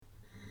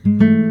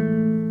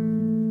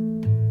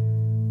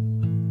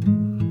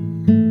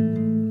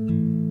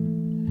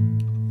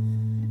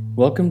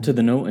Welcome to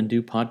the Know and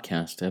Do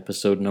podcast,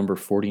 episode number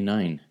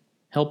 49,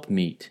 Help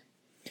Meet.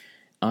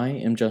 I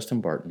am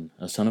Justin Barton,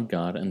 a son of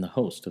God and the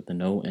host of the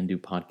Know and Do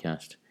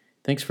podcast.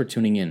 Thanks for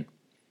tuning in.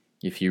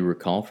 If you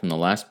recall from the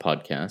last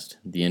podcast,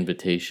 the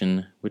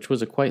invitation, which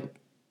was a quite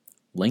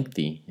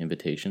lengthy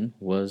invitation,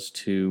 was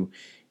to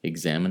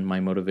examine my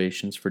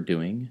motivations for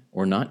doing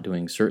or not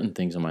doing certain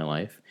things in my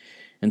life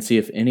and see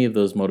if any of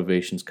those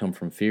motivations come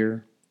from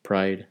fear,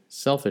 pride,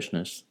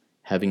 selfishness,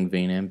 having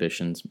vain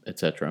ambitions,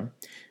 etc.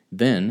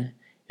 Then,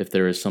 if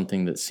there is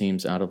something that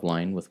seems out of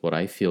line with what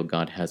I feel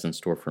God has in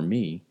store for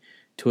me,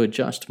 to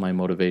adjust my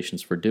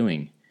motivations for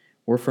doing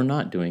or for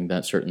not doing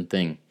that certain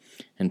thing,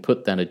 and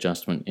put that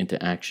adjustment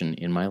into action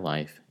in my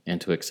life, and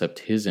to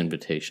accept His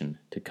invitation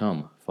to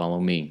come follow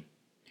me.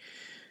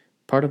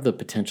 Part of the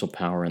potential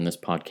power in this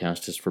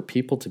podcast is for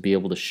people to be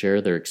able to share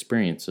their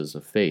experiences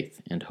of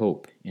faith and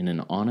hope in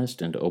an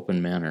honest and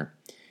open manner.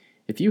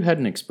 If you had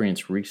an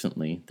experience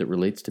recently that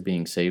relates to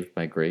being saved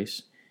by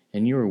grace,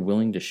 and you are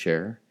willing to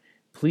share,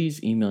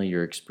 please email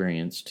your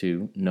experience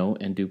to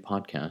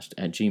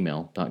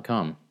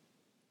knowandopodcast@gmail.com.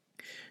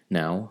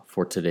 Now,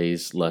 for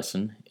today's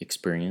lesson,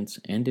 experience,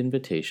 and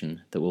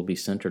invitation that will be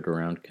centered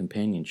around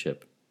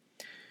companionship.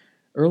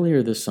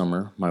 Earlier this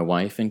summer, my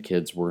wife and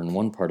kids were in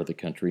one part of the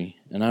country,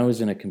 and I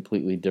was in a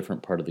completely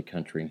different part of the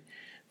country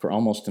for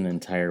almost an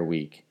entire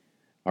week.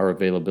 Our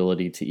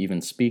availability to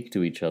even speak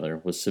to each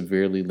other was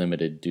severely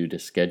limited due to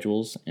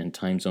schedules and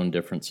time zone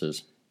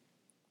differences.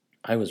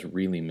 I was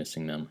really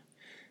missing them.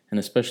 And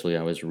especially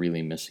I was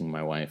really missing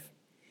my wife.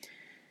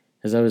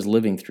 As I was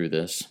living through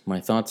this, my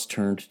thoughts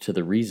turned to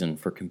the reason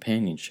for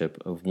companionship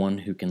of one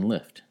who can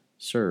lift,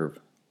 serve,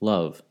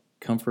 love,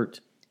 comfort,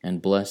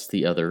 and bless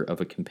the other of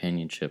a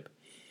companionship.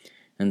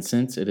 And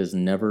since it is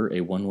never a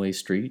one-way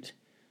street,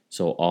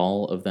 so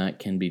all of that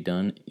can be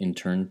done in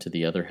turn to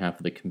the other half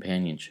of the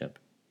companionship.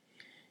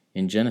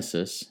 In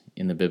Genesis,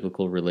 in the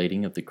biblical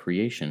relating of the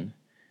creation,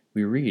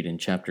 we read in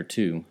chapter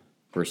 2,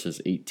 verses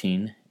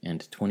 18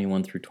 and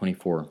 21 through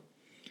 24,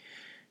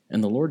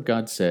 "And the Lord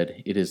God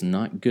said, It is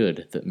not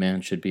good that man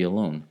should be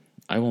alone.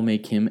 I will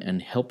make him an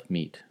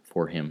helpmeet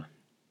for him.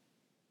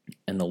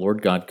 And the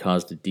Lord God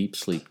caused a deep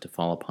sleep to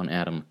fall upon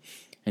Adam,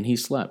 and he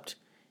slept.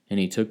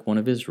 And he took one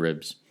of his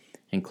ribs,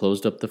 and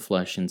closed up the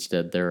flesh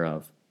instead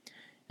thereof.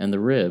 And the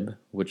rib,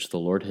 which the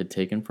Lord had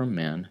taken from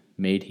man,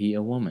 made he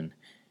a woman,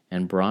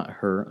 and brought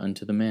her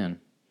unto the man.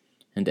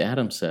 And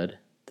Adam said,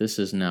 This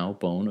is now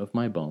bone of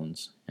my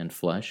bones, and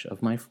flesh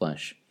of my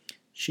flesh.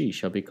 She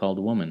shall be called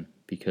woman,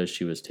 because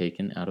she was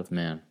taken out of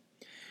man.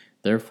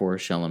 Therefore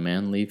shall a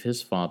man leave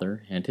his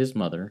father and his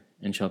mother,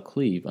 and shall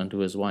cleave unto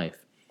his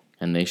wife,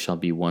 and they shall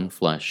be one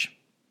flesh."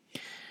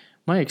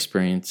 My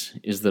experience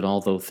is that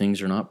although things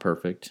are not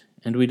perfect,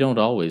 and we don't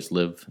always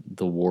live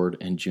the Ward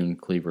and June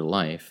Cleaver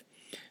life,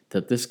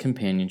 that this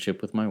companionship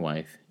with my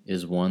wife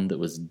is one that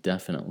was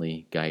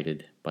definitely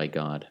guided by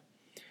God.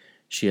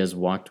 She has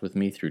walked with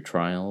me through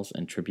trials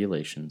and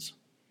tribulations.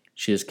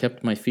 She has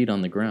kept my feet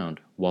on the ground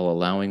while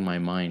allowing my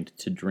mind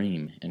to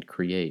dream and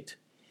create.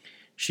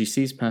 She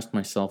sees past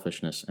my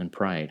selfishness and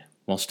pride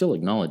while still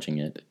acknowledging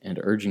it and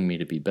urging me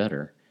to be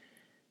better,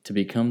 to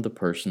become the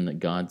person that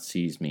God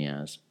sees me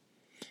as.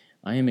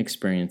 I am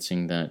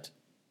experiencing that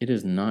it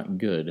is not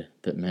good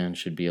that man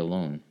should be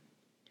alone.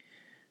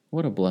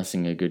 What a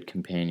blessing a good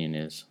companion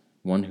is,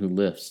 one who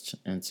lifts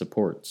and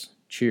supports,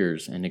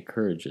 cheers and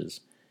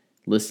encourages,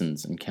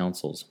 listens and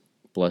counsels,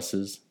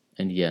 blesses,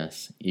 and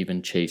yes,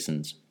 even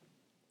chastens.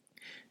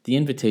 The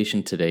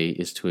invitation today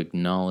is to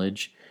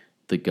acknowledge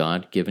the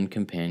God-given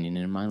companion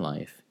in my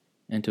life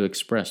and to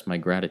express my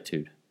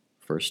gratitude,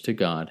 first to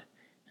God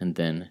and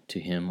then to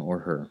him or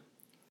her.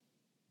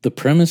 The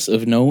premise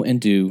of Know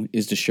and Do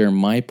is to share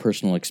my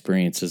personal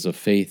experiences of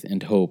faith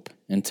and hope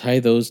and tie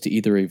those to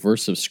either a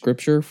verse of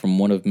Scripture from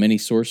one of many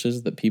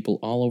sources that people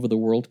all over the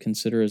world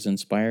consider as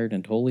inspired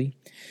and holy,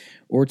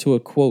 or to a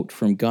quote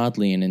from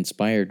godly and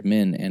inspired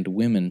men and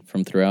women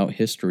from throughout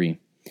history.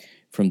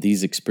 From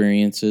these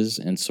experiences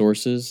and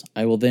sources,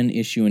 I will then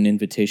issue an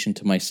invitation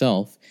to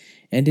myself,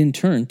 and in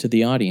turn to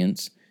the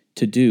audience,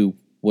 to do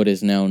what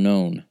is now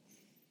known.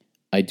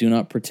 I do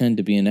not pretend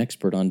to be an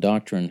expert on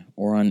doctrine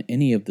or on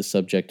any of the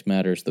subject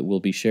matters that will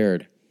be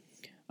shared.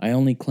 I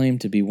only claim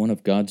to be one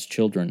of God's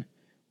children,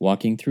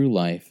 walking through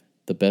life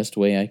the best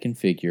way I can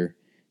figure,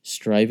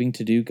 striving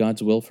to do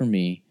God's will for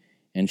me,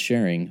 and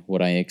sharing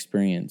what I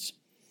experience.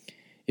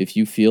 If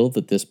you feel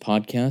that this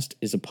podcast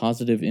is a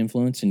positive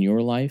influence in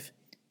your life,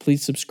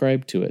 please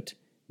subscribe to it,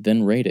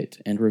 then rate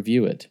it and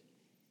review it.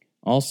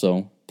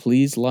 Also,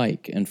 please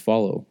like and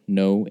follow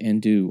Know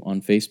and Do on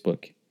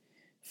Facebook.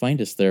 Find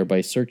us there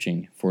by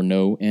searching for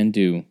Know and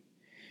Do.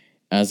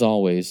 As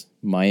always,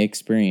 my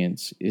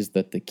experience is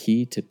that the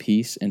key to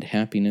peace and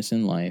happiness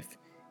in life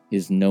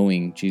is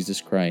knowing Jesus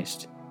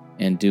Christ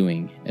and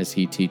doing as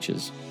He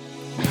teaches.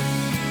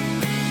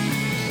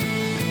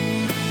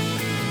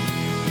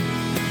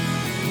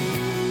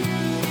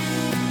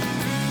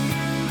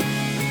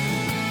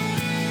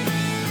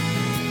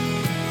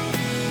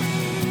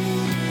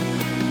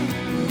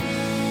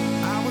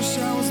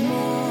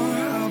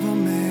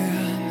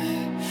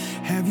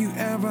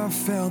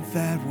 felt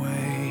that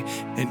way.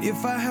 And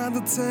if I had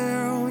to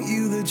tell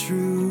you the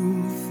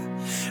truth,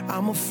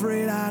 I'm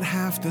afraid I'd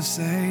have to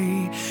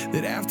say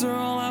that after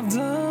all I've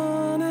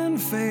done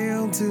and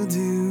failed to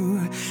do,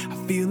 I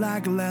feel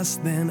like less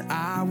than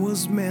I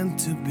was meant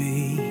to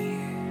be.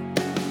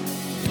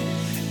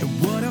 And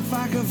what if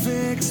I could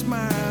fix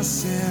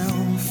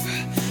myself?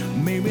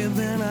 Maybe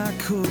then I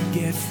could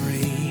get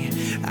free.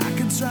 I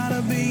could try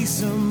to be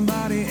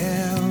somebody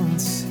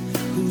else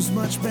who's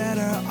much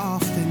better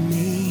off than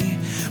me.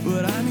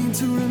 But I need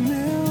to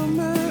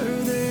remember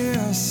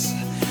this,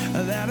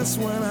 that it's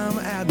when I'm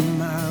at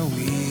my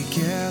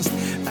weakest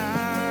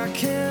I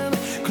can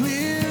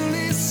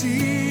clearly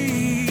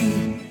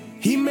see.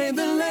 He made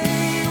the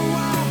lame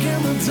walk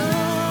and the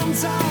dumb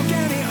talk,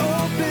 and he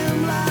opened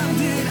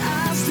blinded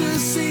eyes to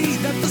see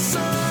that the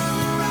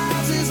sun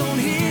rises on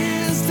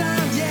his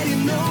time. Yet he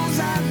knows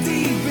our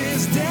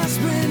deepest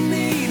desperate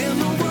need, and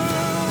the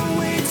world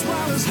waits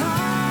while his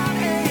heart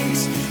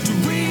aches to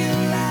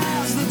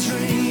realize the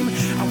dream.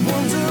 I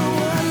wonder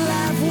what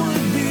life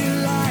would be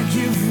like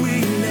if we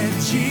let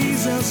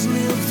Jesus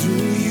live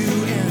through